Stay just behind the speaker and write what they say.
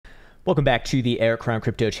Welcome back to the Krown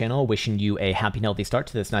Crypto channel. Wishing you a happy and healthy start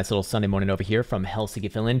to this nice little Sunday morning over here from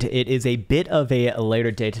Helsinki, Finland. It is a bit of a later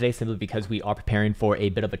day today simply because we are preparing for a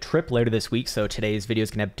bit of a trip later this week. So today's video is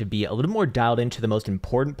going to have to be a little more dialed into the most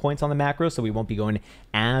important points on the macro. So we won't be going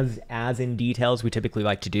as in detail as we typically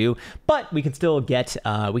like to do, but we can still get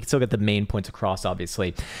the main points across.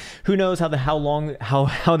 Obviously, who knows how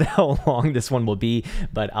long this one will be,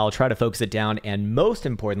 but I'll try to focus it down. And most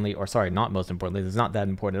importantly, or sorry, not most importantly, it's not that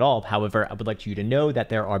important at all. However, I would like you to know that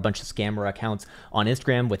there are a bunch of scammer accounts on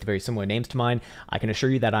Instagram with very similar names to mine. I can assure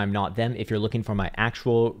you that I'm not them. If you're looking for my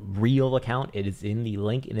actual real account, it is in the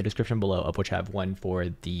link in the description below, of which I have one for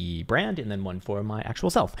the brand and then one for my actual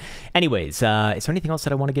self. Anyways, is there anything else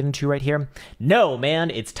that I want to get into right here? No, man,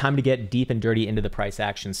 it's time to get deep and dirty into the price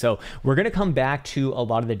action. So we're going to come back to a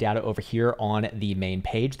lot of the data over here on the main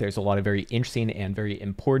page. There's a lot of very interesting and very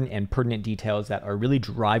important and pertinent details that are really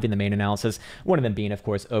driving the main analysis. One of them being, of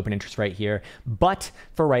course, open interest right here. But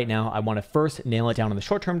for right now, I want to first nail it down on the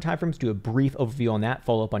short-term timeframes, do a brief overview on that,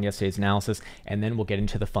 follow up on yesterday's analysis, and then we'll get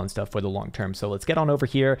into the fun stuff for the long term. So let's get on over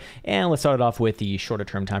here and let's start it off with the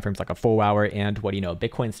shorter-term timeframes, like a 4-hour, and what do you know,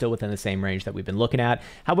 Bitcoin's still within the same range that we've been looking at.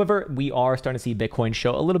 However, we are starting to see Bitcoin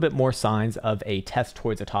show a little bit more signs of a test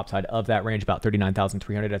towards the top side of that range, about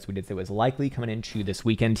 39,300, as we did say was likely coming into this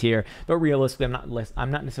weekend here. But realistically,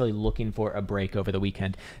 I'm not necessarily looking for a break over the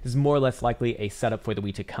weekend. This is more or less likely a setup for the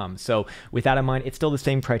week to come. So with that in mind, it's still the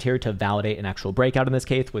same criteria to validate an actual breakout in this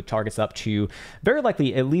case, with targets up to very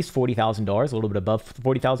likely at least $40,000, a little bit above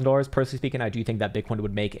 $40,000. Personally speaking, I do think that Bitcoin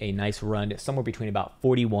would make a nice run somewhere between about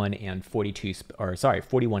 41 and 43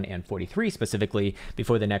 specifically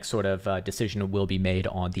before the next sort of decision will be made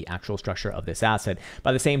on the actual structure of this asset.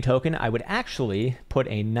 By the same token, I would actually put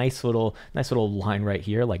a nice little line right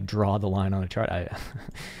here, like draw the line on a chart.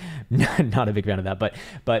 Not a big fan of that, but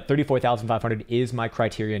 34,500 is my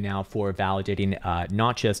criteria now for validating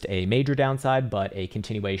not just a major downside, but a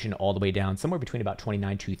continuation all the way down somewhere between about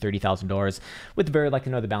 $29,000 to $30,000, with very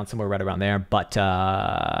likely another bounce somewhere right around there. But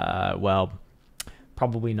well,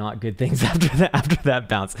 probably not good things after that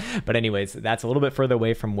bounce. But anyways, that's a little bit further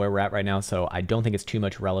away from where we're at right now, so I don't think it's too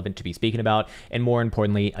much relevant to be speaking about. And more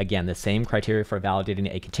importantly, again, the same criteria for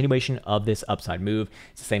validating a continuation of this upside move.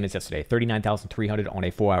 It's the same as yesterday, 39,300 on a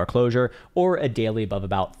 4-hour closure, or a daily above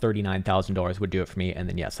about $39,000 would do it for me. And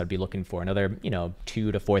then yes, I'd be looking for another, $2,000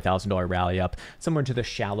 to $4,000 rally up somewhere into the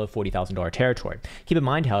shallow $40,000 territory. Keep in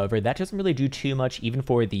mind, however, that doesn't really do too much even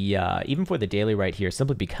for the daily right here,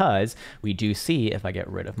 simply because we do see, if I get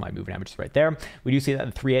rid of my moving averages right there, we do see that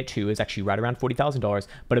the 382 is actually right around $40,000,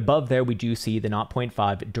 but above there we do see the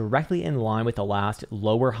 0.5 directly in line with the last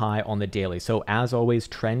lower high on the daily. So as always,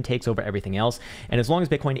 trend takes over everything else, and as long as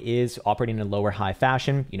Bitcoin is operating in a lower high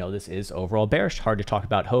fashion, this is overall bearish. Hard to talk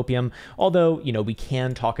about hopium, although we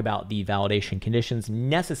can talk about the validation conditions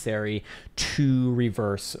necessary to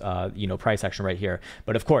reverse price action right here.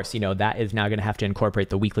 But of course, that is now going to have to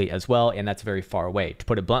incorporate the weekly as well, and that's very far away. To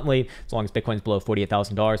put it bluntly, as long as Bitcoin's below $48,000,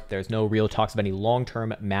 there's no real talks of any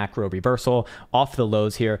long-term macro reversal off the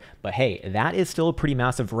lows here. But hey, that is still a pretty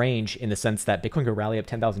massive range in the sense that Bitcoin could rally up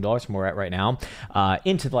 $10,000 from where we're at right now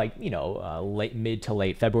into mid to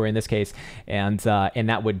late February in this case, and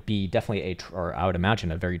that would be definitely I would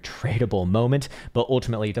imagine a very tradable moment. But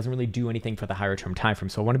ultimately, it doesn't really do anything for the higher term time frame.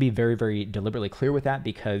 So I want to be very, very deliberately clear with that,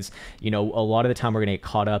 because a lot of the time we're going to get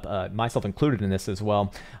caught up, myself included in this as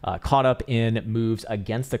well, caught up in moves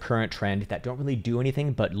against the current trend that don't really do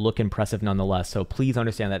anything but look impressive nonetheless. So please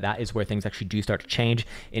understand that that is where things actually do start to change.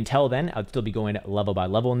 Until then, I'd still be going level by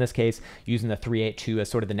level in this case, using the 382 as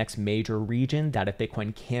sort of the next major region that if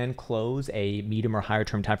Bitcoin can close a medium or higher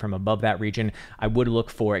term time frame above that region, I would look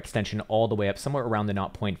for extension all the way up somewhere around the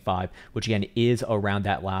 0.5, which again is around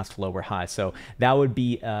that last lower high. So that would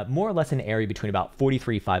be more or less an area between about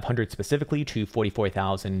 43,500 specifically to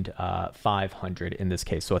 44,500 in this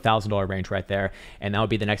case. So $1,000 range right there. And that would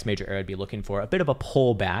be the next major area I'd be looking for a bit of a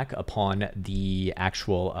pullback upon the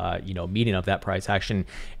actual, meeting of that price action.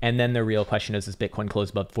 And then the real question is, does Bitcoin close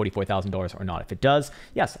above $44,000 or not? If it does,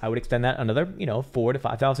 yes, I would extend that another, $4,000 to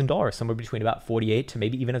 $5,000, somewhere between about $48,000 to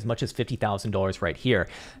maybe even as much as $50,000 right here.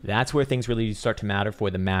 That's where things really start to matter for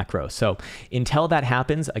the macro. So until that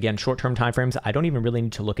happens, again, short-term timeframes, I don't even really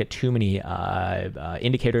need to look at too many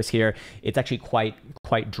indicators here. It's actually quite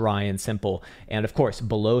quite dry and simple. And of course,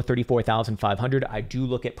 below 34,500, I do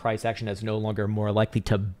look at price action as no longer more likely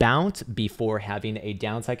to bounce before having a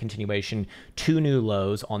downside continuation to new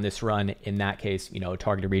lows on this run. In that case, a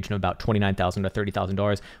targeted region of about $29,000 to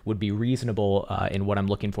 $30,000 would be reasonable in what I'm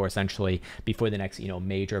looking for essentially before the next,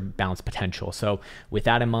 major bounce potential. So with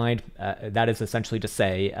that in mind, that is essentially to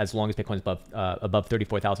say, as long as Bitcoin's above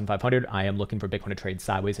 34,500, I am looking for Bitcoin to trade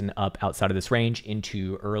sideways and up outside of this range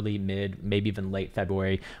into early, mid, maybe even late February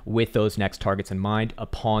with those next targets in mind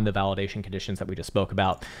upon the validation conditions that we just spoke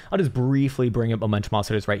about. I'll just briefly bring up momentum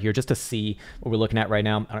oscillators right here just to see what we're looking at right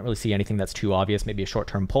now. I don't really see anything that's too obvious. Maybe a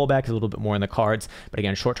short-term pullback is a little bit more in the cards, but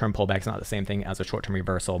again, short-term pullback is not the same thing as a short-term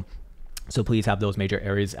reversal. So please have those major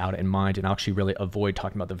areas out in mind, and I'll actually really avoid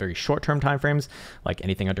talking about the very short-term timeframes, like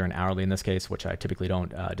anything under an hourly in this case, which I typically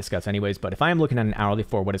don't discuss anyways. But if I am looking at an hourly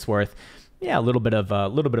for what it's worth, yeah, a little bit of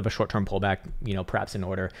a short-term pullback, perhaps in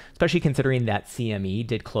order, especially considering that CME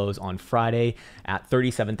did close on Friday at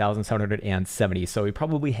 37,770. So we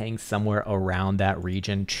probably hang somewhere around that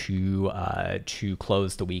region to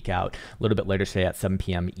close the week out a little bit later today at 7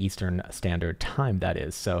 p.m. Eastern Standard Time. That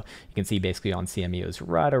is. So you can see basically on CME it was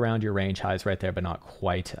right around your range highs right there, but not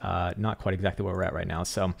quite exactly where we're at right now.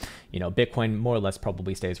 So Bitcoin more or less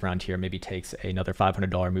probably stays around here, maybe takes another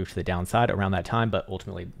 $500 move to the downside around that time, but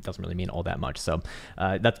ultimately doesn't really mean all that much. So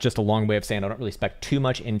that's just a long way of saying I don't really expect too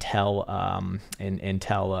much until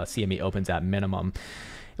CME opens at minimum.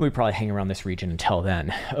 And we probably hang around this region until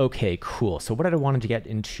then. Okay, cool. So what did I want to get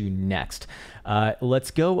into next? Let's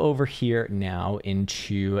go over here now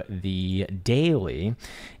into the daily.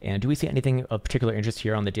 And do we see anything of particular interest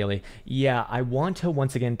here on the daily? Yeah, I want to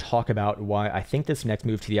once again talk about why I think this next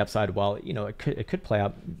move to the upside, while it could play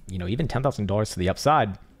out, even $10,000 to the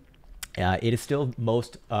upside, it is still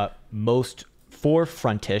most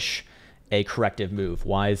forefrontish a corrective move.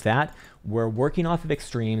 Why is that? We're working off of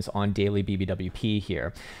extremes on daily BBWP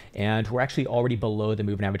here, and we're actually already below the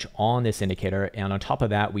moving average on this indicator. And on top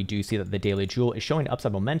of that, we do see that the daily jewel is showing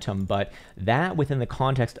upside momentum, but that within the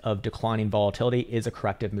context of declining volatility is a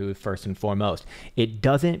corrective move first and foremost. It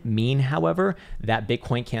doesn't mean, however, that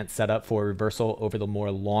Bitcoin can't set up for a reversal over the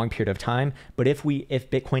more long period of time. But if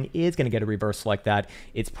Bitcoin is going to get a reversal like that,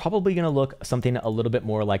 it's probably going to look something a little bit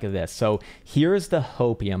more like this. So here's the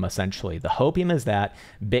hopium essentially. The hopium is that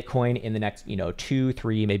Bitcoin in the next 2,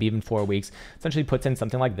 3, maybe even 4 weeks essentially puts in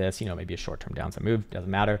something like this, maybe a short-term downside move,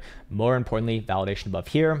 doesn't matter. More importantly, validation above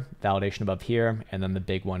here, and then the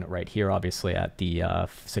big one right here, obviously at the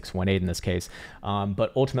 618 in this case.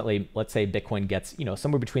 But ultimately, let's say Bitcoin gets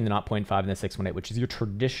somewhere between the 0.5 and the 618, which is your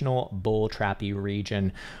traditional bull trappy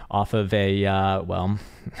region off of a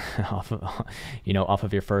off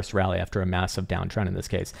of your first rally after a massive downtrend in this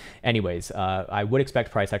case. Anyways, I would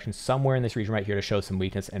expect price action somewhere in this region right here to show some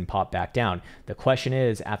weakness and pop back down. The question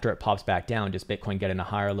is, after it pops back down, does Bitcoin get in a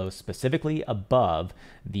higher low specifically above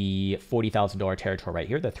the $40,000 territory right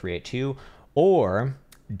here, the 382, or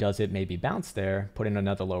does it maybe bounce there, put in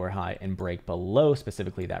another lower high and break below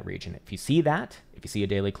specifically that region? If you see that, if you see a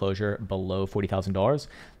daily closure below $40,000,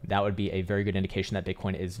 that would be a very good indication that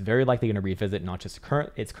Bitcoin is very likely going to revisit not just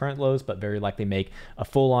its current lows, but very likely make a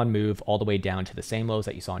full-on move all the way down to the same lows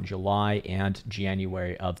that you saw in July and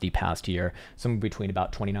January of the past year, somewhere between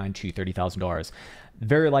about $29,000 to $30,000.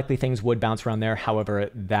 Very likely things would bounce around there. However,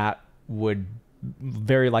 that would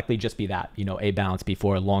very likely just be that, a bounce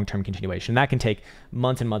before a long-term continuation. That can take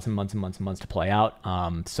months and months and months and months and months to play out.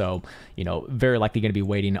 So, very likely going to be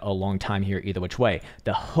waiting a long time here either which way.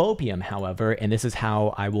 The hopium, however, and this is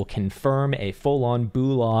how I will confirm a full-on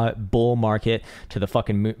bull market to the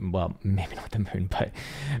fucking moon. Well, maybe not the moon, but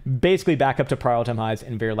basically back up to prior all-time highs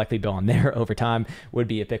and very likely beyond there over time, would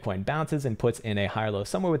be if Bitcoin bounces and puts in a higher low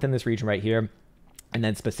somewhere within this region right here, and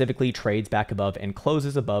then specifically trades back above and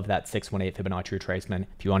closes above that 618 Fibonacci retracement.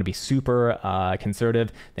 If you want to be super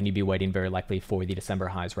conservative, then you'd be waiting very likely for the December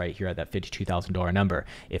highs right here at that $52,000 number.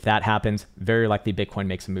 If that happens, very likely Bitcoin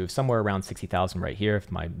makes a move somewhere around 60,000 right here. If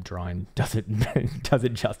my drawing does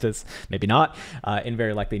it justice, maybe not. And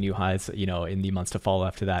very likely new highs, in the months to follow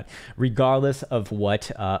after that. Regardless of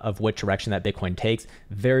what direction that Bitcoin takes,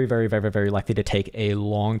 very, very, very, very likely to take a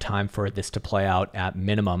long time for this to play out at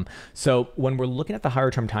minimum. So when we're looking at the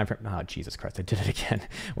higher term time frame, oh Jesus Christ, I did it again.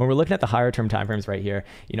 When we're looking at the higher term time frames right here,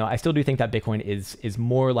 I still do think that Bitcoin is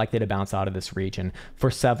more likely to bounce out of this region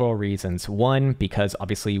for several reasons. One, because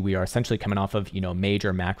obviously we are essentially coming off of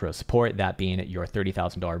major macro support, that being your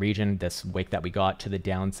 $30,000 region. This wick that we got to the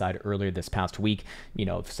downside earlier this past week,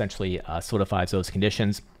 essentially solidifies those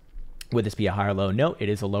conditions. Would this be a higher low? No, it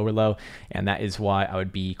is a lower low, and that is why I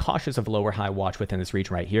would be cautious of lower high watch within this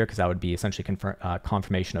region right here, because that would be essentially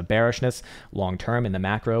confirmation of bearishness long term in the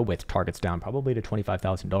macro, with targets down probably to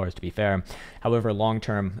 $25,000 to be fair. However, long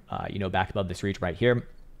term, back above this region right here,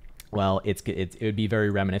 well, it would be very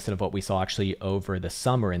reminiscent of what we saw actually over the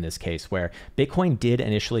summer in this case, where Bitcoin did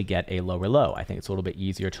initially get a lower low. I think it's a little bit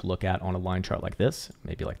easier to look at on a line chart like this,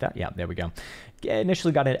 maybe like that. Yeah, there we go. It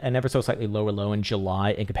initially got an ever so slightly lower low in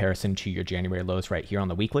July in comparison to your January lows right here on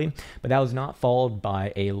the weekly, but that was not followed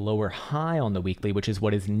by a lower high on the weekly, which is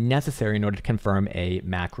what is necessary in order to confirm a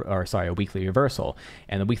weekly reversal.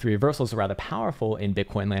 And the weekly reversals are rather powerful in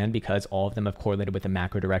Bitcoin land because all of them have correlated with the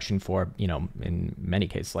macro direction for, in many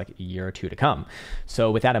cases, like a year or two to come. So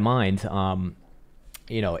with that in mind,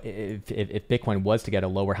 if Bitcoin was to get a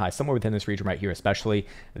lower high somewhere within this region right here, especially,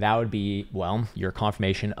 that would be, well, your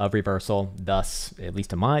confirmation of reversal. Thus, at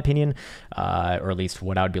least in my opinion, or at least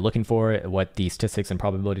what I would be looking for, what the statistics and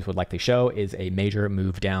probabilities would likely show is a major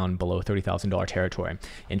move down below $30,000 territory.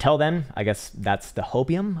 Until then, I guess that's the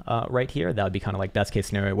hopium right here. That would be kind of like best case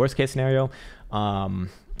scenario, worst case scenario.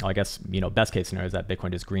 I guess, best case scenario is that Bitcoin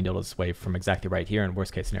just green its way from exactly right here, and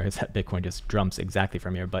worst case scenario is that Bitcoin just jumps exactly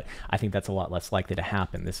from here. But I think that's a lot less likely to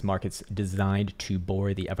happen. This market's designed to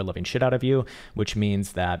bore the ever-loving shit out of you, which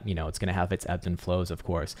means that, it's going to have its ebbs and flows, of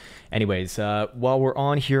course. Anyways, while we're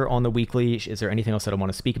on here on the weekly, is there anything else that I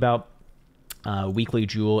want to speak about? Weekly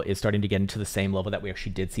Joule is starting to get into the same level that we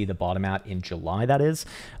actually did see the bottom at in July, that is.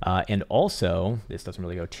 And also, this doesn't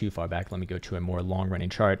really go too far back. Let me go to a more long-running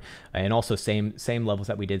chart. And also same levels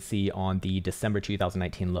that we did see on the December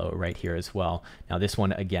 2019 low right here as well. Now, this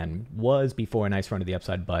one, again, was before a nice run to the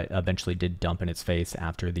upside, but eventually did dump in its face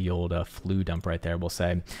after the old flu dump right there, we'll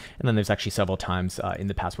say. And then there's actually several times in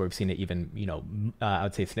the past where we've seen it even, I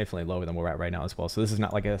would say significantly lower than where we're at right now as well. So this is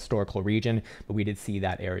not like a historical region, but we did see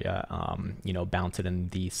that area, bounce it in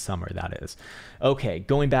the summer, that is. Okay,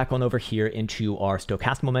 going back on over here into our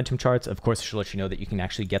stochastic momentum charts. Of course, I should let you know that you can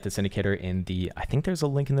actually get this indicator in the, I think there's a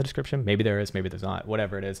link in the description. Maybe there is, maybe there's not,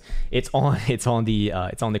 whatever it is. It's on the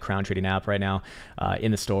Krown Trading App right now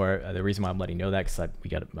in the store. The reason why I'm letting you know that,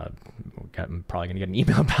 because I'm probably gonna get an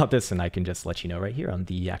email about this, and I can just let you know right here on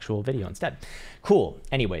the actual video instead. Cool.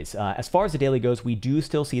 Anyways, as far as the daily goes, we do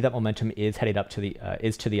still see that momentum is headed up to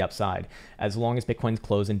the upside, as long as Bitcoin's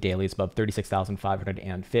close in daily is above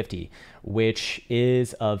 36,550, which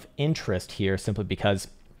is of interest here simply because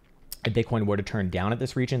if Bitcoin were to turn down at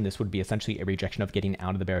this region, this would be essentially a rejection of getting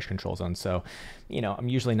out of the bearish control zone. So, I'm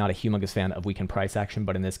usually not a humongous fan of weekend price action,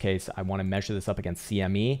 but in this case, I want to measure this up against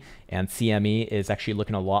CME, and CME is actually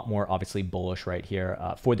looking a lot more obviously bullish right here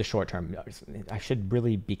for the short term. I should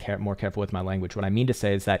really be more careful with my language. What I mean to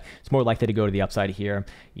say is that it's more likely to go to the upside here,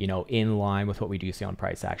 in line with what we do see on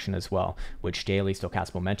price action as well, which daily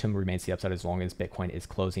stochastic momentum remains the upside as long as Bitcoin is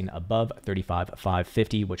closing above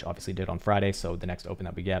 35,550, which obviously did on Friday. So the next open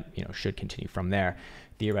that we get, should continue from there,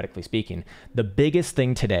 theoretically speaking. The biggest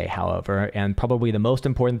thing today, however, and probably the most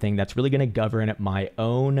important thing that's really going to govern my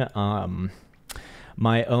own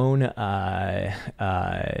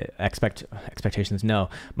expectations, no,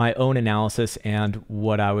 my own analysis, and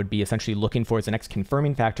what I would be essentially looking for is the next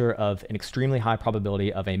confirming factor of an extremely high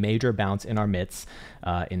probability of a major bounce in our midst,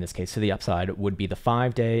 in this case to the upside, would be the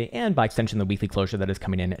 5-day and by extension the weekly closure that is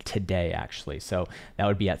coming in today actually. So that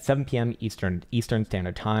would be at 7 p.m. Eastern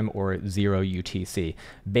Standard Time or 0 UTC.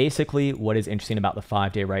 Basically, what is interesting about the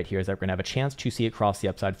 5-day right here is that we're gonna have a chance to see it cross the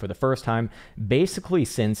upside for the first time basically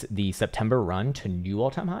since the September run to new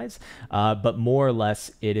all-time highs, but more or less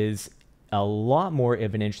it is a lot more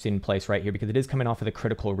of an interesting place right here because it is coming off of the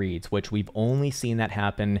critical reads, which we've only seen that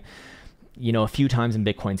happen a few times in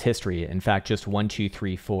Bitcoin's history. In fact, just 1, 2,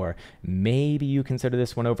 3, 4. Maybe you consider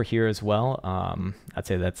this one over here as well. I'd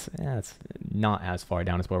say that's not as far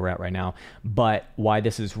down as where we're at right now. But why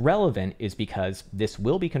this is relevant is because this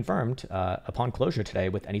will be confirmed upon closure today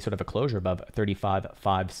with any sort of a closure above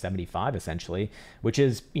 35,575 essentially, which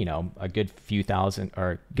is, a good few thousand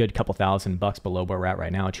or good couple $1,000 below where we're at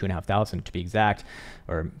right now, 2,500 to be exact,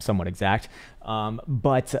 or somewhat exact.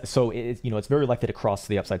 But so it's very likely to cross to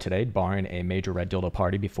the upside today, barring a major red dildo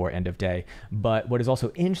party before end of day. But what is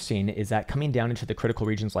also interesting is that coming down into the critical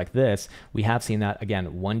regions like this, we have seen that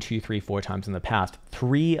again 1, 2, 3, 4 times in the past.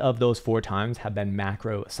 3 of those 4 times have been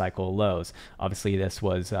macro cycle lows. Obviously, this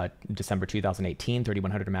was December 2018,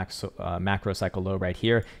 3100 macro cycle low right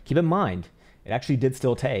here. Keep in mind, it actually did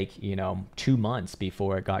still take, 2 months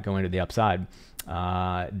before it got going to the upside.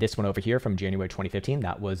 This one over here from January 2015,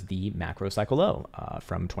 that was the macro cycle low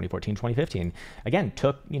from 2014, 2015. Again,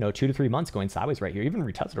 took 2 to 3 months going sideways right here, even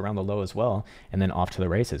retested around the low as well, and then off to the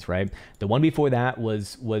races, right? The one before that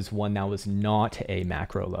was one that was not a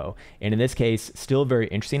macro low. And in this case, still very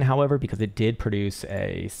interesting, however, because it did produce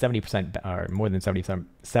a 70% or more than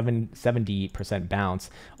 70% bounce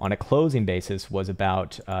on a closing basis, was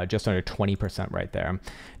about just under 20% right there.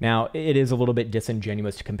 Now, it is a little bit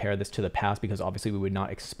disingenuous to compare this to the past because obviously we would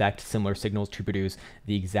not expect similar signals to produce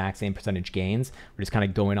the exact same percentage gains. We're just kind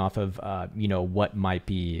of going off of, what might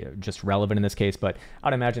be just relevant in this case, but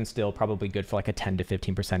I'd imagine still probably good for like a 10 to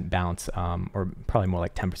 15% bounce, or probably more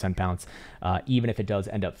like 10% bounce, even if it does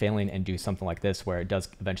end up failing and do something like this where it does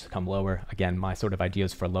eventually come lower. Again, my sort of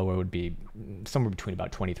ideas for lower would be somewhere between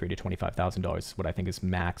about $23,000 to $25,000, what I think is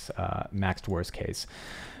maxed worst case.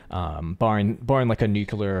 Barring like a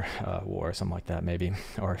nuclear war or something like that, maybe,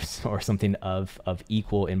 or something of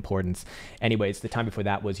equal importance. Anyways, the time before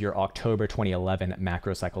that was your October 2011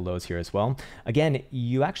 macro cycle lows here as well. Again,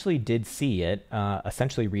 you actually did see it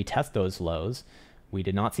essentially retest those lows. We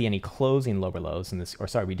did not see any closing lower lows in this, or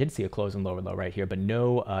sorry, we did see a closing lower low right here, but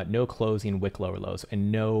no closing wick lower lows,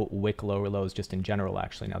 and no wick lower lows just in general,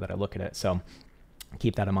 actually, now that I look at it. So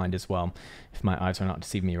keep that in mind as well, if my eyes are not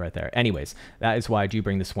deceiving me right there. Anyways, that is why I do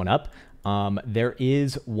bring this one up. There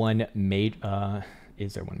is one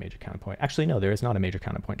is there one major counterpoint? Actually, no, there is not a major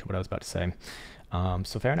counterpoint to what I was about to say.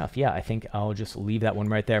 So fair enough. Yeah, I think I'll just leave that one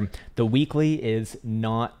right there. The weekly is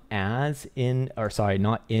not as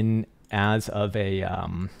not in as of a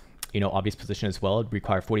obvious position as well. It'd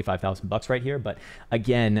require 45,000 bucks right here. But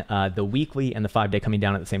again, the weekly and the 5-day coming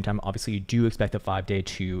down at the same time. Obviously, you do expect the 5-day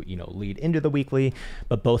to, lead into the weekly,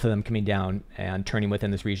 but both of them coming down and turning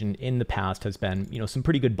within this region in the past has been, some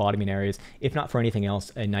pretty good bottoming areas, if not for anything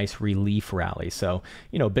else, a nice relief rally. So,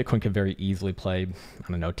 Bitcoin could very easily play,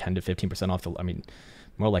 10 to 15% off the,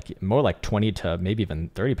 more like 20 to maybe even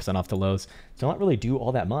 30% off the lows. So not really do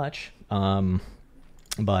all that much.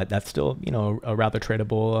 But that's still, a rather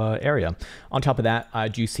tradable area. On top of that, I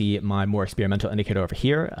do see my more experimental indicator over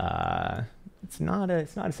here. It's not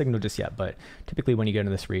a signal just yet, but typically when you get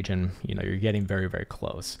into this region, you're getting very, very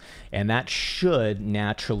close. And that should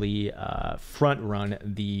naturally front run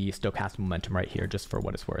the stochastic momentum right here, just for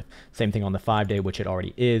what it's worth. Same thing on the 5-day, which it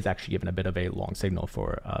already is actually given a bit of a long signal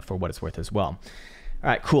for what it's worth as well. All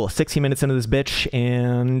right, cool. 16 minutes into this bitch,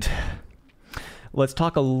 and let's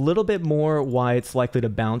talk a little bit more why it's likely to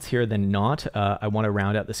bounce here than not. I want to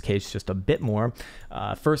round out this case just a bit more.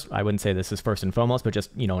 First, I wouldn't say this is first and foremost, but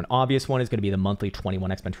just, an obvious one is going to be the monthly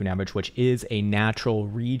 21 exponential average, which is a natural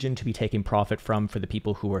region to be taking profit from for the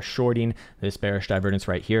people who are shorting this bearish divergence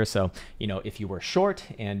right here. So, if you were short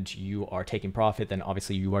and you are taking profit, then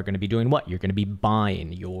obviously you are going to be doing what? You're going to be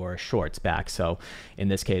buying your shorts back. So in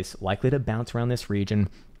this case, likely to bounce around this region.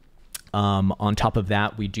 On top of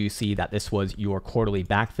that, we do see that this was your quarterly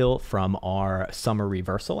backfill from our summer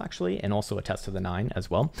reversal, actually, and also a test to the 9 as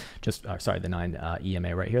well. The 9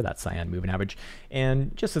 EMA right here, that cyan moving average.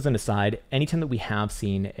 And just as an aside, anytime that we have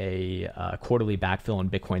seen a quarterly backfill in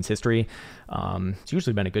Bitcoin's history, it's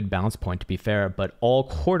usually been a good bounce point, to be fair, but all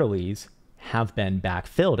quarterlies have been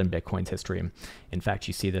backfilled in Bitcoin's history. In fact,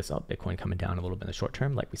 you see this, Bitcoin coming down a little bit in the short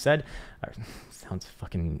term, like we said.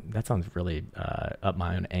 That sounds really up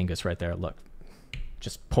my own Angus right there. Look,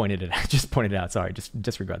 just pointed it out. Sorry, just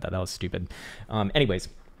disregard that. That was stupid. Anyways,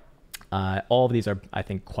 all of these are, I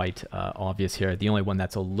think, quite obvious here. The only one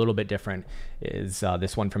that's a little bit different is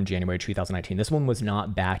this one from January 2019. This one was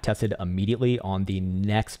not back tested immediately on the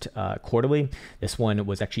next quarterly. This one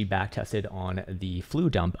was actually back tested on the flu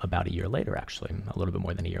dump about a year later, actually, a little bit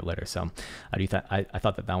more than a year later. So I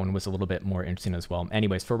thought that one was a little bit more interesting as well.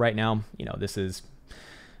 Anyways, for right now, this is,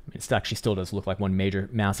 it actually still does look like one major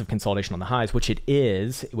massive consolidation on the highs, which it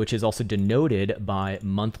is, which is also denoted by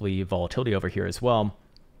monthly volatility over here as well.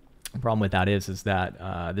 The problem with that is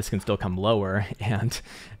that this can still come lower, and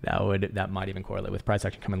that might even correlate with price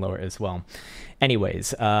action coming lower as well.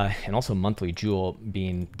 Anyways, and also monthly Joule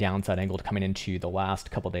being downside angled coming into the last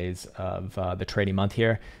couple days of the trading month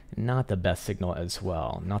here, not the best signal as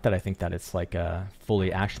well. Not that I think that it's like a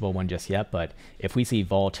fully actionable one just yet, but if we see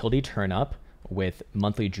volatility turn up with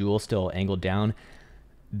monthly Joule still angled down,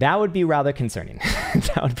 that would be rather concerning.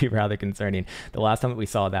 That would be rather concerning. The last time that we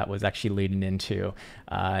saw that was actually leading into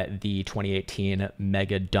the 2018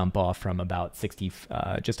 mega dump off from about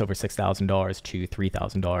just over $6,000 to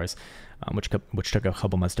 $3,000. which took a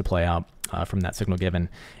couple months to play out from that signal given.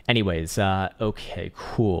 Anyways, okay,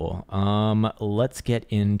 cool. Let's get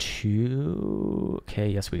into, okay,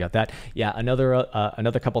 yes, we got that. Yeah,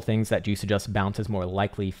 another couple things that do suggest bounce is more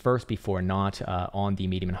likely first before not on the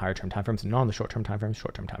medium and higher term timeframes, not on the short-term timeframes.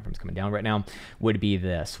 Short-term timeframes coming down right now would be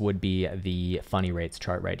the funny rates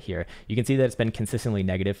chart right here. You can see that it's been consistently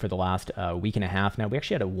negative for the last week and a half now. We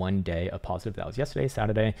actually had a 1 day of positive. That was yesterday,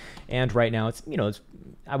 Saturday, and right now it's,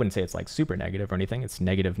 I wouldn't say it's like super negative or anything. It's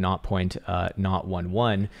negative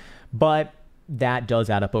 0.11, but that does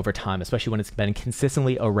add up over time, especially when it's been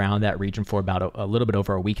consistently around that region for about a little bit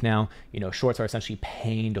over a week now. Shorts are essentially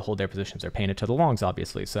paying to hold their positions. They're paying it to the longs,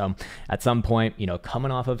 obviously. So at some point,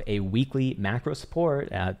 coming off of a weekly macro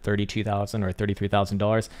support at $32,000 or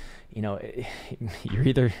 $33,000, you're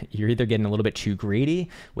either getting a little bit too greedy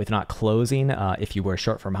with not closing if you were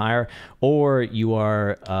short from higher, or you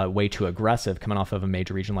are way too aggressive coming off of a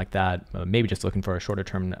major region like that, maybe just looking for a shorter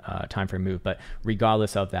term time frame move. But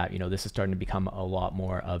regardless of that, this is starting to become a lot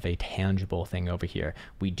more of a tangible thing over here.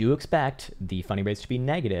 We do expect the funding rates to be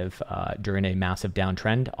negative during a massive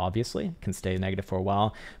downtrend. Obviously, can stay negative for a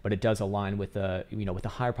while, but it does align with the with a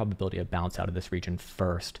higher probability of bounce out of this region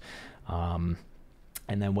first.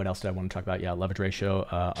 And then what else did I want to talk about? Yeah, leverage ratio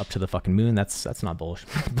up to the fucking moon. That's not bullish,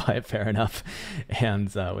 but fair enough.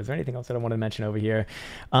 And was there anything else that I wanted to mention over here?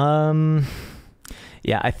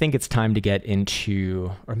 Yeah, I think it's time to get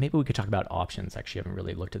into, or maybe we could talk about options. Actually, I haven't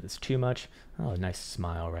really looked at this too much. Oh, nice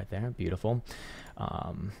smile right there. Beautiful.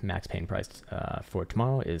 Max pain price for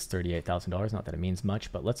tomorrow is $38,000. Not that it means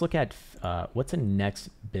much, but let's look at what's the next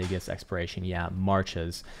biggest expiration. Yeah,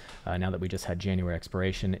 March's. Now that we just had January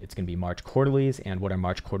expiration, it's going to be March quarterlies. And what are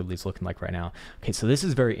March quarterlies looking like right now? Okay, so this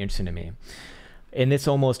is very interesting to me. And this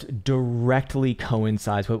almost directly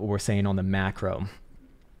coincides with what we're saying on the macro.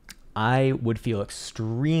 I would feel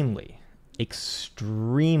extremely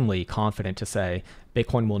confident to say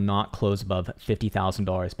Bitcoin will not close above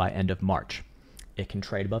 $50,000 by end of March. It can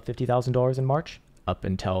trade above $50,000 in March up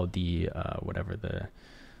until the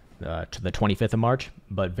to the 25th of March,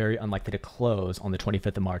 but very unlikely to close on the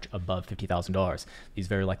 25th of March above $50,000. These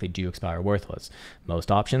very likely do expire worthless.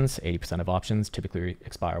 Most options, 80% of options, typically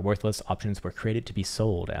expire worthless. Options were created to be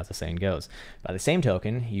sold, as the saying goes. By the same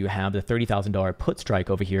token, you have the $30,000 put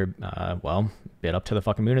strike over here, bid up to the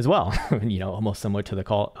fucking moon as well. Almost similar to the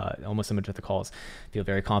call, almost similar to the calls. Feel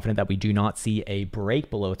very confident that we do not see a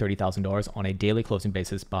break below $30,000 on a daily closing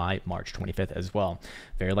basis by March 25th as well.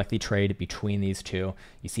 Very likely trade between these two.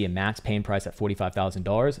 You see a max pain price at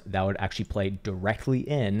 $45,000. That would actually play directly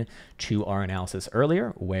in to our analysis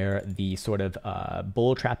earlier, where the sort of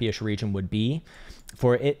bull trappy-ish region would be.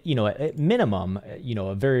 For it, at minimum,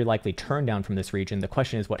 a very likely turn down from this region. The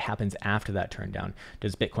question is what happens after that turn down.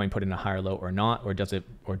 Does Bitcoin put in a higher low or not, or does it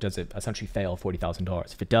essentially fail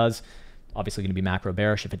 $40,000? If it does, obviously going to be macro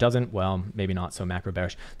bearish. If it doesn't, well, maybe not so macro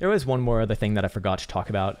bearish. There was one more other thing that I forgot to talk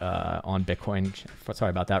about on Bitcoin. Sorry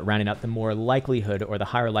about that. Rounding out the more likelihood, or the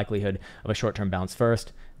higher likelihood of a short-term bounce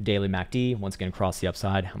first. Daily MACD, once again, across the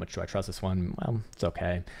upside. How much do I trust this one? Well, it's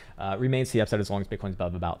okay. Remains to the upside as long as Bitcoin's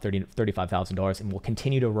above about $35,000, and will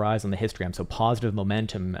continue to rise on the histogram. So positive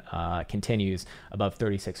momentum continues above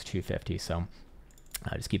 36,250. So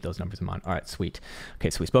just keep those numbers in mind. All right, sweet. Okay,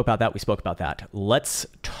 so we spoke about that. We spoke about that. Let's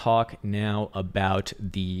talk now about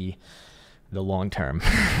the long term,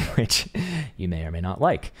 which you may or may not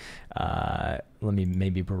like. Let me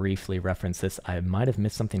maybe briefly reference this. I might have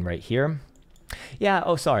missed something right here. Yeah,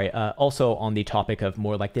 oh, sorry. Also on the topic of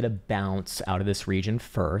more likely to bounce out of this region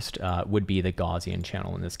first would be the Gaussian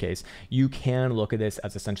channel in this case. You can look at this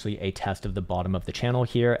as essentially a test of the bottom of the channel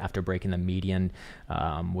here after breaking the median,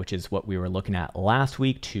 which is what we were looking at last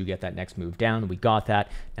week to get that next move down. We got that.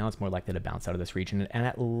 Now it's more likely to bounce out of this region and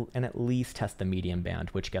at least test the median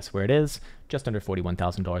band, which guess where it is? Just under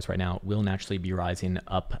 $41,000 right now. Will naturally be rising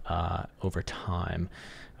up over time.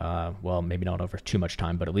 Well, maybe not over too much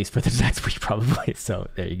time, but at least for the next week probably. So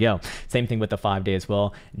there you go. Same thing with the 5 day as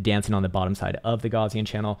well. Dancing on the bottom side of the Gaussian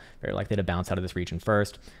channel, very likely to bounce out of this region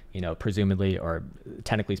first. Presumably, or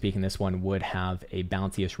technically speaking, this one would have a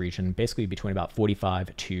bounciest region, basically between about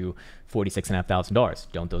 $45,000 to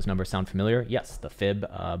 $46,500. Don't those numbers sound familiar? Yes, the fib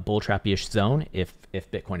bull trap-ish zone, if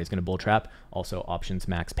Bitcoin is going to bull trap. Also options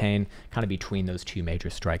max pain, kind of between those two major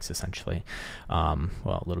strikes essentially. Well,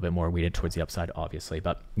 a little bit more weighted towards the upside, obviously,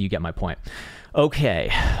 but you get my point.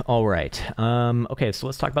 Okay, all right. Okay, so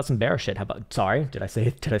let's talk about some bearish shit. How about? Sorry, did I say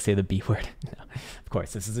the B word? No. Of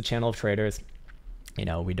course, this is a channel of traders. you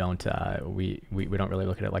know, we don't really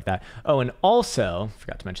look at it like that. Oh, and also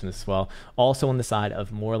forgot to mention this as well. Also on the side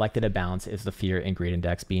of more likely to bounce is the fear and greed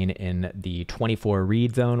index being in the 24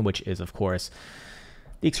 read zone, which is of course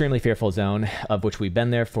the extremely fearful zone, of which we've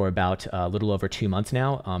been there for about a little over 2 months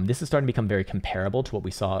now. This is starting to become very comparable to what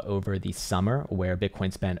we saw over the summer, where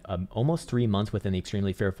Bitcoin spent almost 3 months within the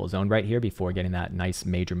extremely fearful zone right here before getting that nice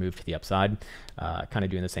major move to the upside. Kind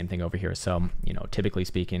of doing the same thing over here. So, you know, typically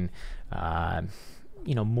speaking,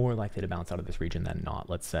 you know, more likely to bounce out of this region than not,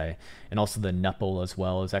 let's say. And also the Nupple as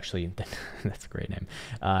well is actually, that's a great name,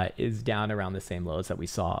 is down around the same lows that we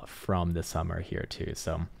saw from the summer here too.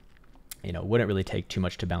 So, you know, wouldn't really take too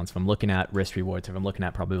much to bounce. If I'm looking at risk rewards, if I'm looking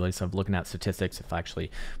at probabilities, if I'm looking at statistics, if I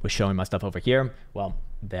actually was showing my stuff over here, well,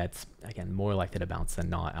 that's, again, more likely to bounce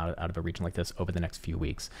than not out of a region like this over the next few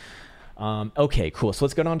weeks. Okay, cool. So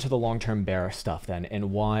let's get on to the long-term bear stuff then,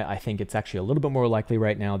 and why I think it's actually a little bit more likely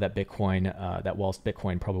right now that Bitcoin, that whilst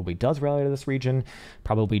Bitcoin probably does rally to this region,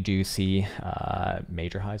 probably do see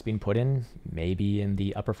major highs being put in, maybe in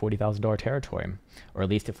the upper $40,000 territory, or at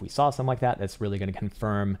least if we saw something like that, that's really going to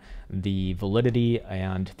confirm the validity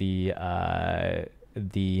and the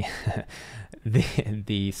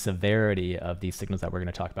the severity of these signals that we're going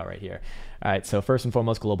to talk about right here. All right, so first and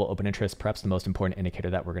foremost, global open interest, perhaps the most important indicator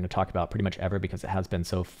that we're going to talk about pretty much ever, because it has been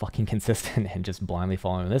so fucking consistent, and just blindly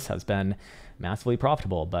following this has been massively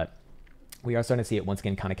profitable. But we are starting to see it once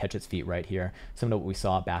again kind of catch its feet right here. Similar to what we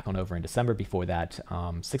saw back on over in December before that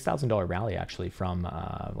 $6,000 rally, actually, from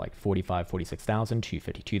like 46,000 to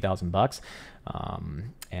 52,000 bucks.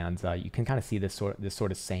 And you can kind of see this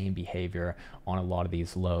sort of same behavior on a lot of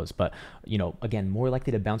these lows. But, you know, again, more likely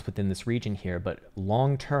to bounce within this region here. But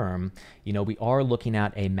long term, you know, we are looking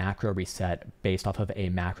at a macro reset based off of a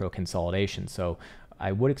macro consolidation. So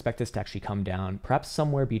I would expect this to actually come down perhaps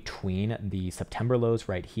somewhere between the September lows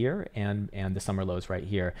right here and the summer lows right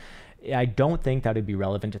here. I don't think that would be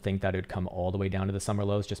relevant to think that it would come all the way down to the summer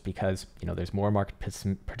lows, just because, you know, there's more market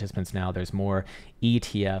participants now, there's more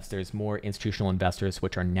ETFs, there's more institutional investors,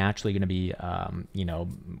 which are naturally going to be, you know,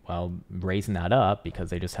 well, raising that up because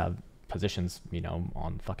they just have positions, you know,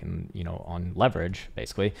 on fucking, you know, on leverage,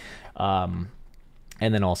 basically. And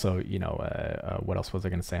then also, you know, what else was I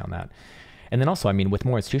going to say on that? And then also, I mean, with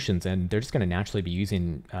more institutions, and they're just going to naturally be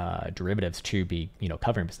using derivatives to be, you know,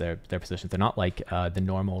 covering their positions. They're not like the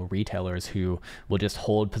normal retailers who will just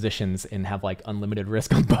hold positions and have like unlimited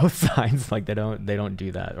risk on both sides. Like they don't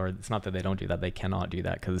do that, or it's not that they don't do that, they cannot do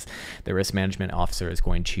that, because the risk management officer is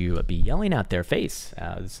going to be yelling at their face,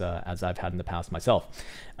 as I've had in the past myself.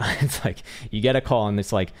 It's like you get a call and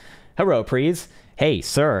it's like, "Hello, please. Hey,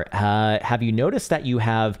 sir, have you noticed that you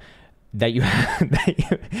have?" Have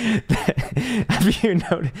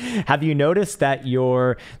you noticed that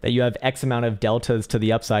you have X amount of deltas to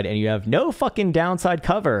the upside and you have no fucking downside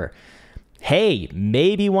cover? Hey,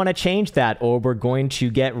 maybe want to change that, or we're going to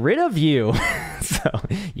get rid of you. So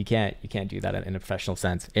you can't do that in a professional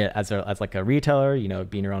sense. As like a retailer, you know,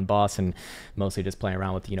 being your own boss and mostly just playing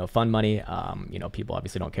around with, you know, fun money. You know, people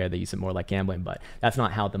obviously don't care. They use it more like gambling, but that's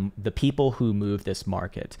not how the people who move this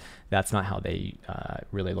market, that's not how they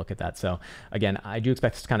really look at that. So again, I do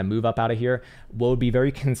expect us to kind of move up out of here. What would be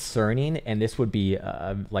very concerning, and this would be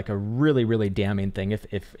like a really, really damning thing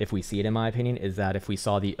if we see it, in my opinion, is that if we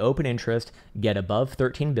saw the open interest get above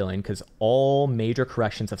 13 billion, because all major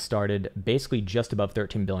corrections have started basically just above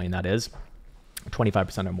 13 billion, that is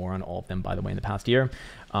 25% or more on all of them, by the way, in the past year.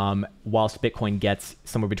 Whilst Bitcoin gets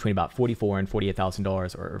somewhere between about $44,000 and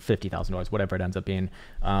 $48,000 or $50,000, whatever it ends up being.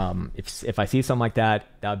 If I see something like that,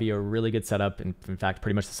 that would be a really good setup. In fact,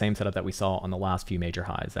 pretty much the same setup that we saw on the last few major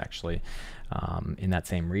highs, actually, in that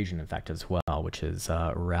same region, in fact, as well, which is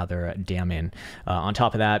rather damning. On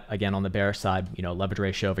top of that, again, on the bearish side, you know, leverage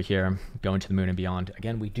ratio over here, going to the moon and beyond.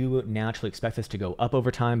 Again, we do naturally expect this to go up over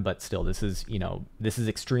time, but still, this is, you know, this is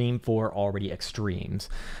extreme for already extremes.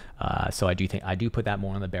 So I do put that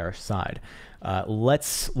more on the bearish side.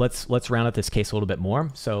 Let's round out this case a little bit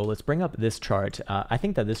more. So let's bring up this chart. I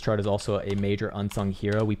think that this chart is also a major unsung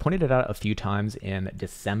hero. We pointed it out a few times in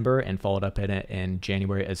December and followed up in it in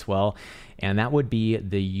January as well. And that would be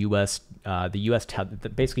the U.S.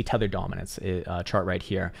 Basically tethered dominance chart right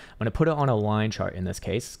here. I'm going to put it on a line chart in this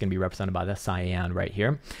case. It's going to be represented by the cyan right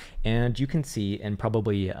here. And you can see and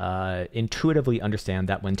probably intuitively understand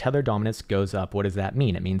that when tether dominance goes up, what does that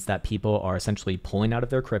mean? It means that people are essentially pulling out of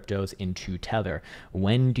their cryptos into tether.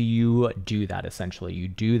 When do you do that? Essentially, you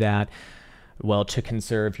do that, well, to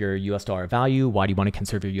conserve your US dollar value. Why do you want to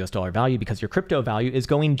conserve your US dollar value? Because your crypto value is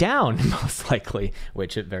going down, most likely,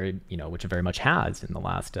 which it very much has in the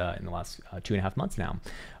last 2.5 months now.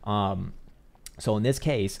 So in this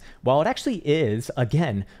case, while it actually is,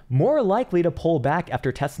 again, more likely to pull back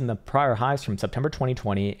after testing the prior highs from September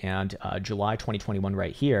 2020 and July 2021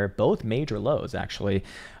 right here, both major lows actually,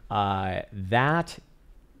 that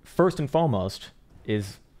first and foremost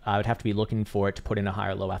is I would have to be looking for it to put in a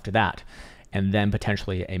higher low after that. And then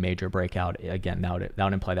potentially a major breakout. Again, that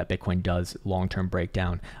would imply that Bitcoin does long-term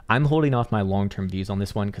breakdown. I'm holding off my long-term views on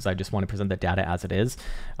this one because I just want to present the data as it is,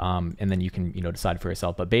 and then you can decide for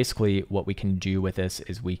yourself. But basically, what we can do with this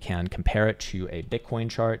is we can compare it to a Bitcoin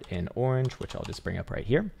chart in orange, which I'll just bring up right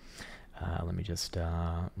here. Let me just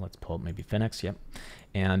let's pull up maybe Finex. Yep.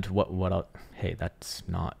 And hey, that's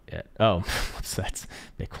not it. Oh, that's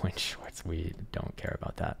Bitcoin shorts. We don't care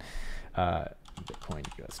about that. Bitcoin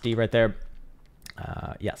USD right there.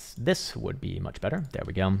 Yes, this would be much better. There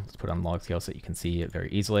we go. Let's put it on log scale so you can see it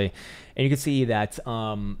very easily. And you can see that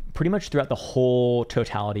pretty much throughout the whole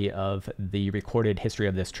totality of the recorded history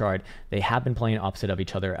of this chart, they have been playing opposite of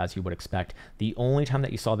each other as you would expect. The only time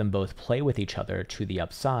that you saw them both play with each other to the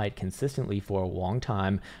upside consistently for a long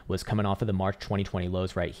time was coming off of the March 2020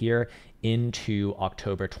 lows right here into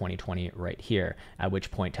October 2020 right here, at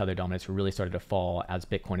which point tether dominance really started to fall as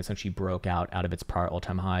Bitcoin essentially broke out of its prior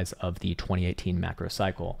all-time highs of the 2018 macro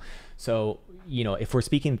cycle. So, if we're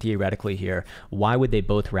speaking theoretically here, why would they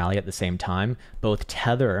both rally at the same time? Both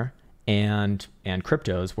Tether and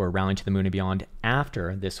cryptos were rallying to the moon and beyond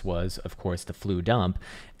after this was, of course, the flu dump.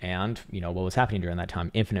 And, what was happening during that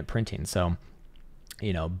time? Infinite printing. So,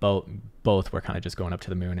 both were kind of just going up to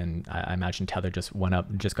the moon, and I imagine Tether just went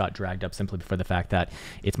up, just got dragged up simply for the fact that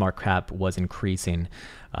its market cap was increasing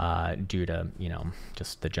due to,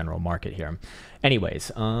 just the general market here.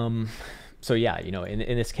 Anyways, so yeah,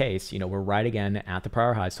 in this case, we're right again at the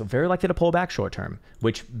prior highs, so very likely to pull back short term,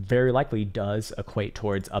 which very likely does equate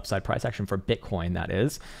towards upside price action for Bitcoin, that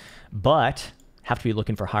is, but have to be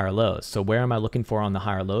looking for higher lows. So where am I looking for on the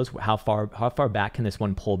higher lows? How far back can this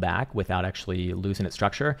one pull back without actually losing its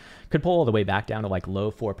structure? Could pull all the way back down to like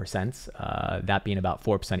low 4%, that being about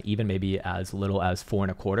 4%, even maybe as little as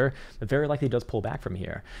 4.25%, but very likely does pull back from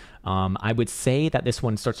here. I would say that this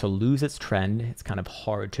one starts to lose its trend. It's kind of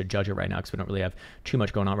hard to judge it right now because we don't really have too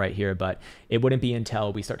much going on right here, but it wouldn't be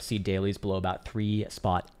until we start to see dailies below about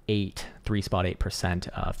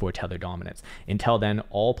 3.8% for tether dominance. Until then,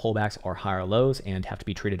 all pullbacks are higher lows and have to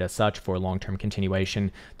be treated as such for long-term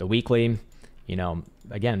continuation. The weekly,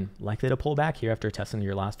 again, likely to pull back here after testing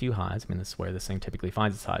your last few highs. I mean, this is where this thing typically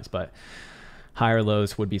finds its highs, but higher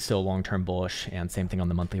lows would be still long-term bullish, and same thing on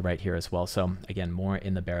the monthly right here as well. So again, more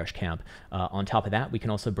in the bearish camp. On top of that, we can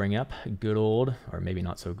also bring up good old, or maybe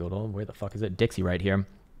not so good old, where the fuck is it? Dixie right here.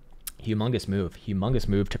 Humongous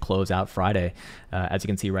move to close out Friday. As you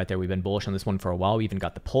can see right there, we've been bullish on this one for a while. We even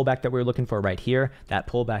got the pullback that we were looking for right here. That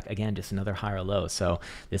pullback, again, just another higher low. So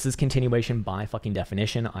this is continuation by fucking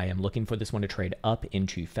definition. I am looking for this one to trade up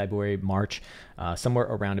into February, March, somewhere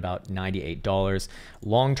around about $98.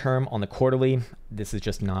 Long term on the quarterly, this is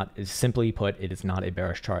just not, simply put, it is not a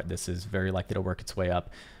bearish chart. This is very likely to work its way up,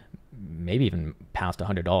 maybe even past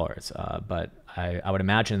 $100. But I would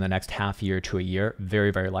imagine in the next half year to a year,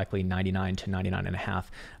 very, very likely 99 to 99.5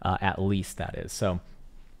 at least, that is. So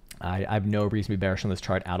I have no reason to be bearish on this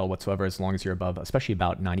chart at all whatsoever, as long as you're above, especially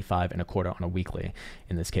about 95.25 on a weekly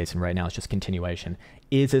in this case. And right now it's just continuation.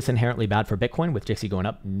 Is this inherently bad for Bitcoin with Dixie going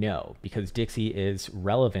up? No, because Dixie is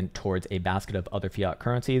relevant towards a basket of other fiat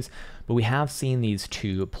currencies, but we have seen these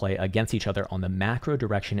two play against each other on the macro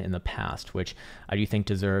direction in the past, which I do think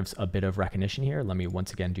deserves a bit of recognition here. Let me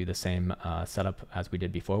once again do the same setup as we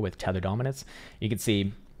did before with tether dominance. You can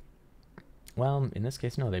see, well, in this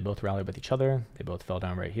case, no, they both rallied with each other. They both fell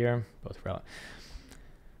down right here. Both rallied.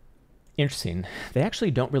 Interesting. They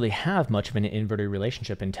actually don't really have much of an inverted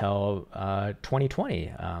relationship until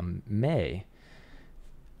 2020, May.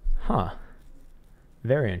 Huh.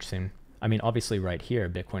 Very interesting. I mean, obviously right here,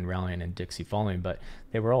 Bitcoin rallying and Dixie falling, but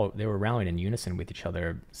they were rallying in unison with each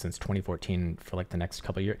other since 2014 for like the next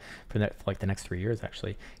couple of years, for like the next 3 years,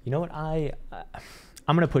 actually. You know what?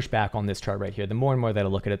 I'm going to push back on this chart right here. The more and more that I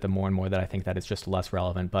look at it, the more and more that I think that it's just less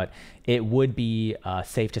relevant. But it would be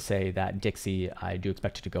safe to say that Dixie, I do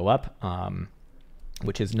expect it to go up,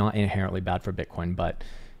 which is not inherently bad for Bitcoin, but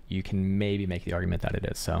you can maybe make the argument that it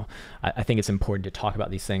is. So I think it's important to talk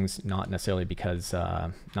about these things, not necessarily because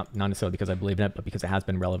not necessarily because I believe in it, but because it has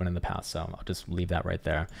been relevant in the past. So I'll just leave that right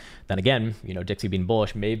there. Then again, Dixie being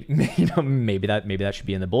bullish, maybe that should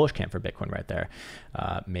be in the bullish camp for Bitcoin right there.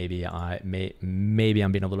 Maybe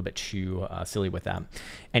I'm being a little bit too silly with that.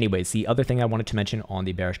 Anyways, the other thing I wanted to mention on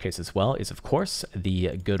the bearish case as well is, of course,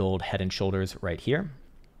 the good old head and shoulders right here.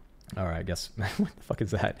 All right, I guess, what the fuck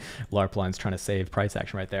is that? LARP line's trying to save price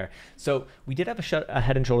action right there. So we did have a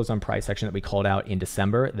head and shoulders on price action that we called out in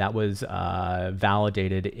December. That was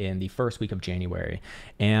validated in the first week of January.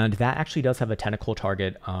 And that actually does have a technical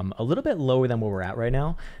target a little bit lower than where we're at right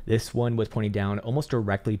now. This one was pointing down almost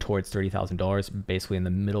directly towards $30,000, basically in the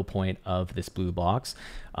middle point of this blue box.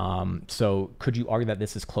 So could you argue that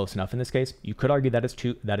this is close enough in this case? You could argue that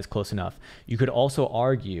is close enough. You could also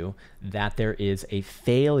argue that there is a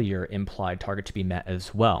failure implied target to be met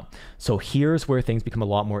as well. So here's where things become a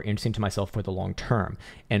lot more interesting to myself for the long term,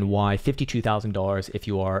 and why $52,000, if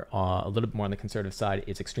you are a little bit more on the conservative side,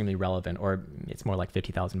 is extremely relevant, or it's more like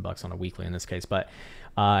 50,000 bucks on a weekly in this case. But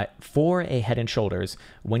for a head and shoulders,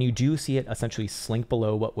 when you do see it essentially slink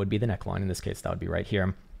below what would be the neckline, in this case that would be right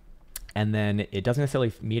here, and then it doesn't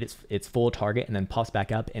necessarily meet its full target and then pops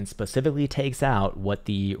back up and specifically takes out what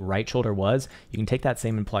the right shoulder was, you can take that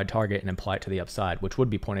same implied target and apply it to the upside, which would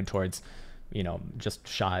be pointed towards, you know, just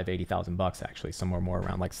shy of 80,000 bucks, actually, somewhere more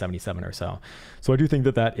around like 77 or so. So I do think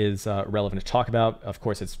that that is relevant to talk about. Of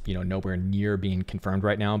course, it's, you know, nowhere near being confirmed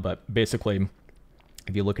right now, but basically,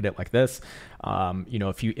 if you look at it like this, you know,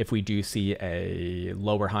 if we do see a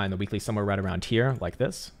lower high in the weekly somewhere right around here, like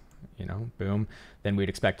this, you know, boom, then we'd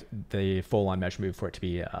expect the full on measure move for it to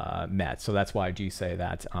be met. So that's why I do say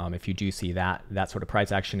that if you do see that sort of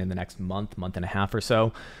price action in the next month and a half or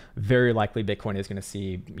so, very likely Bitcoin is going to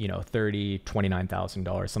see, you know,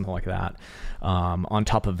 $29,000, something like that. On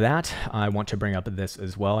top of that, I want to bring up this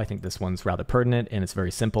as well. I think this one's rather pertinent and it's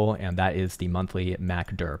very simple, and that is the monthly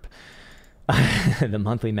MACD. The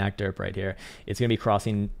monthly MACD right here. It's going to be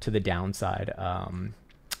crossing to the downside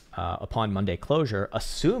upon Monday closure,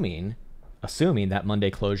 assuming that Monday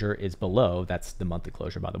closure is below, that's the monthly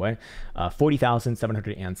closure, by the way,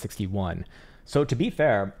 40,761. So to be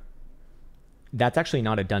fair, that's actually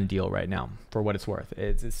not a done deal right now, for what it's worth.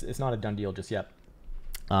 It's not a done deal just yet.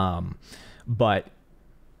 But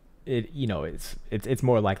it, you know, it's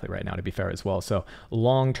more likely right now, to be fair as well. So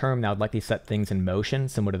long term, that would likely set things in motion,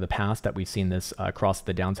 similar to the past that we've seen this cross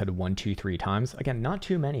the downside 1, 2, 3 times. Again, not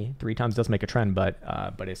too many. 3 times does make a trend, but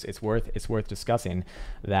it's worth discussing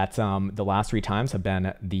that the last 3 times have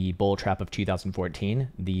been the bull trap of 2014,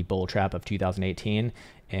 the bull trap of 2018,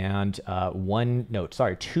 and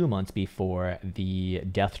 2 months before the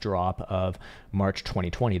death drop of March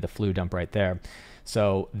 2020, the flu dump right there.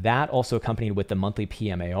 So that also accompanied with the monthly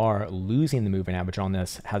PMAR losing the moving average on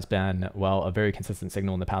this has been, well, a very consistent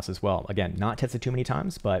signal in the past as well. Again, not tested too many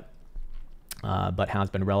times, but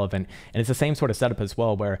has been relevant. And it's the same sort of setup as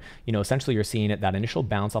well, where, you know, essentially you're seeing that initial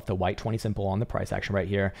bounce off the white 20 simple on the price action right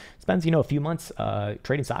here, spends, you know, a few months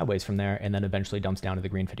trading sideways from there, and then eventually dumps down to the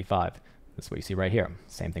green 55. That's what you see right here.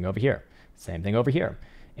 Same thing over here. Same thing over here.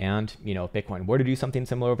 And, you know, if Bitcoin were to do something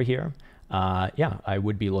similar over here, yeah, I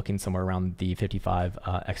would be looking somewhere around the 55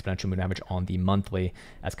 exponential moving average on the monthly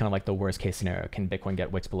as kind of like the worst case scenario. Can Bitcoin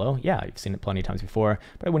get wicks below? Yeah, I've seen it plenty of times before,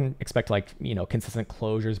 but I wouldn't expect, like, you know, consistent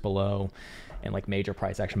closures below and like major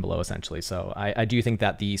price action below, essentially. So I do think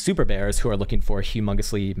that the super bears who are looking for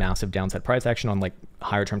humongously massive downside price action on like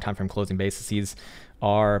higher term time frame closing bases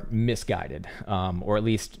are misguided, or at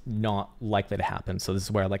least not likely to happen. So this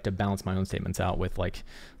is where I like to balance my own statements out with, like,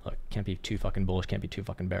 look, can't be too fucking bullish, can't be too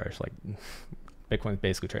fucking bearish. Like, Bitcoin's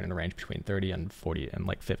basically trading in a range between 30 and 40 and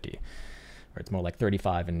like 50. Or it's more like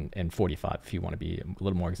 35 and 45 if you want to be a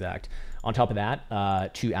little more exact. On top of that,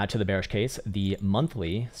 to add to the bearish case, the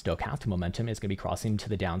monthly stochastic momentum is going to be crossing to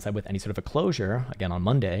the downside with any sort of a closure, again on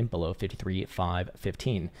Monday, below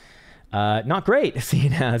 53,515. Not great,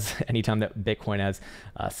 seeing as anytime that Bitcoin has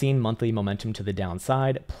seen monthly momentum to the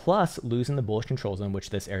downside, plus losing the bullish control zone, which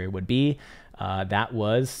this area would be. That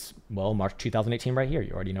was, well, March 2018 right here.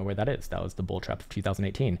 You already know where that is. That was the bull trap of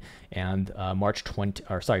 2018. And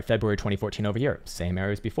February 2014 over here. Same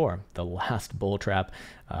areas before. The last bull trap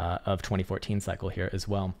of 2014 cycle here as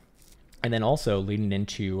well. And then also leading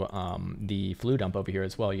into the flu dump over here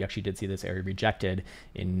as well, you actually did see this area rejected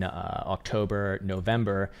in October,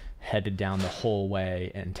 November, headed down the whole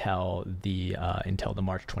way until the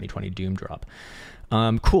March 2020 doom drop.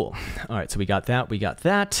 Cool. All right, so we got that. Yep,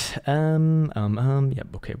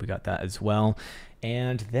 okay, we got that as well.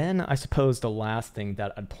 And then I suppose the last thing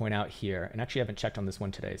that I'd point out here, and actually I haven't checked on this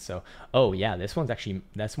one today, so, oh yeah, this one actually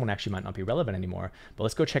might not be relevant anymore, but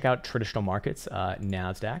let's go check out traditional markets,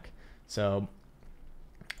 NASDAQ. So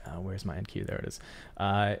where's my NQ? There it is.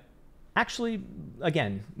 Actually,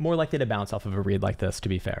 again, more likely to bounce off of a read like this, to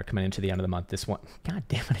be fair, coming into the end of the month. This one, god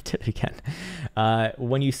damn it, I did it again.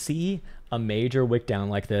 When you see a major wick down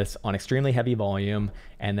like this on extremely heavy volume,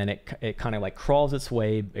 and then it kind of like claws its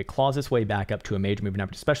way back up to a major moving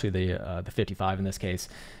average, especially the 55 in this case,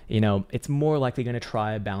 you know, it's more likely going to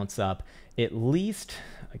try a bounce up at least,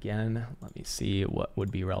 again, let me see what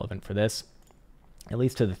would be relevant for this, at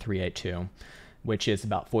least to the 382, which is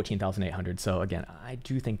about 14,800. So again, I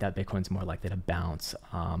do think that Bitcoin's more likely to bounce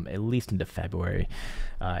at least into February.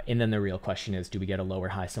 And then the real question is, do we get a lower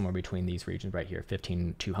high somewhere between these regions right here,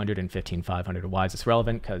 15,200 and 15,500? Why is this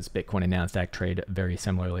relevant? Because Bitcoin and NASDAQ trade very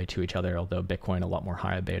similarly to each other, although Bitcoin a lot more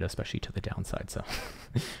higher beta, especially to the downside. So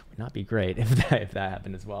would not be great if that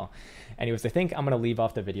happened as well. Anyways, I think I'm going to leave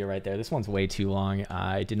off the video right there. This one's way too long.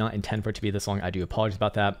 I did not intend for it to be this long. I do apologize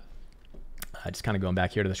about that. Just kind of going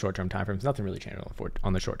back here to the short-term time frames, nothing really changed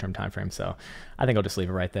on the short-term time frame, so I think I'll just leave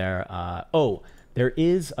it right there. Oh, there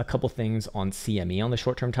is a couple things on CME on the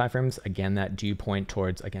short-term time frames, again, that do point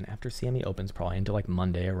towards, again, after CME opens, probably into like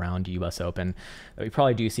Monday around US Open, that we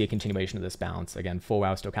probably do see a continuation of this bounce. Again,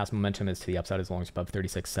 4-hour stochastic momentum is to the upside as long as above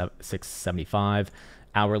 36,675.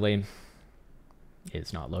 Hourly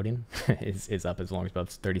is not loading, is up as long as above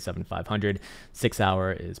 37,500.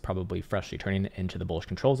 6-hour is probably freshly turning into the bullish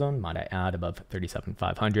control zone, might I add, above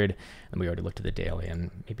 37,500. And we already looked at the daily,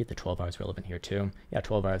 and maybe the 12 hour is relevant here too. Yeah,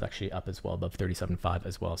 12 hours actually up as well, above 37.5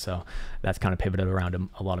 as well. So that's kind of pivoted around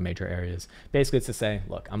a lot of major areas. Basically, it's to say,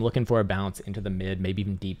 look, I'm looking for a bounce into the mid, maybe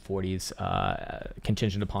even deep 40s,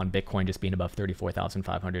 contingent upon Bitcoin just being above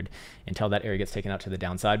 34,500. Until that area gets taken out to the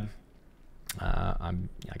downside, I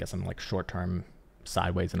guess I'm like short-term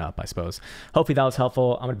sideways and up, I suppose. Hopefully that was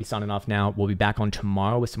helpful. I'm going to be signing off now. We'll be back on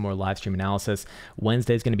tomorrow with some more live stream analysis.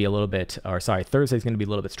 Wednesday's going to be a little bit, or sorry, Thursday's going to be a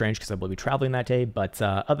little bit strange because I will be traveling that day. But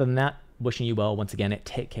other than that, wishing you well once again.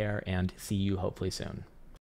 Take care and see you hopefully soon.